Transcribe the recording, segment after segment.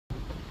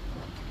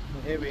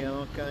Here we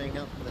are going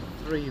up the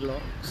 3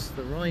 locks,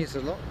 the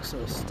riser locks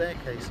or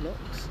staircase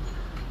locks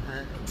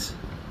at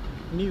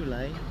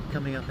Newkay,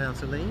 coming up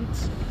out of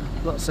Leeds.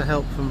 Lots of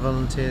help from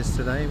volunteers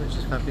today, which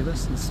is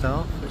fabulous, and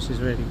staff, which is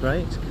really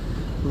great.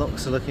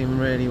 Locks are looking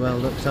really well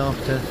looked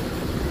after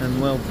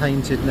and well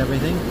painted and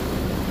everything.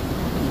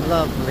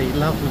 Lovely,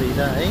 lovely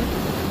day.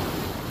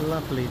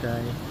 Lovely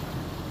day.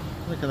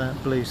 Look at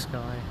that blue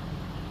sky.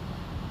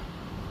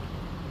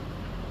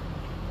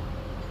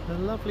 A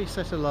lovely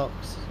set of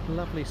locks,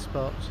 lovely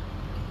spot.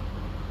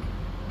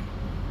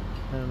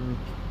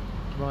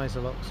 Riser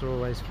locks are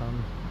always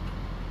fun.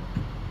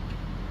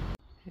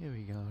 Here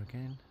we go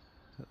again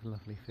at the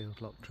lovely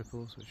field lock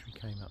triples, which we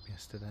came up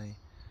yesterday.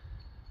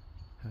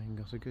 Having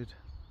got a good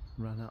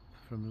run up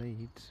from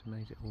Leeds,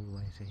 made it all the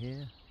way to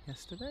here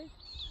yesterday,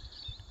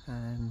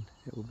 and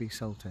it will be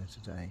Saltaire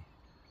today.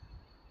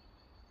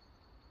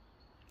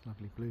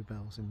 Lovely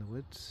bluebells in the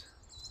woods.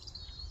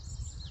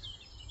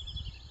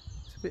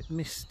 It's a bit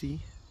misty,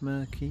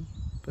 murky,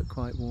 but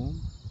quite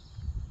warm.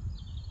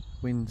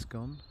 Wind's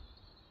gone.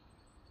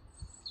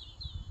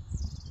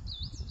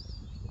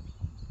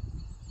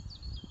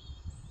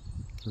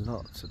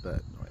 Lots of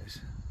bird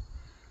noise.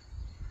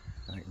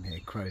 I think near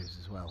crows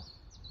as well,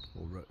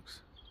 or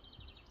rooks.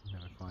 You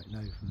never quite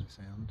know from the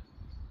sound.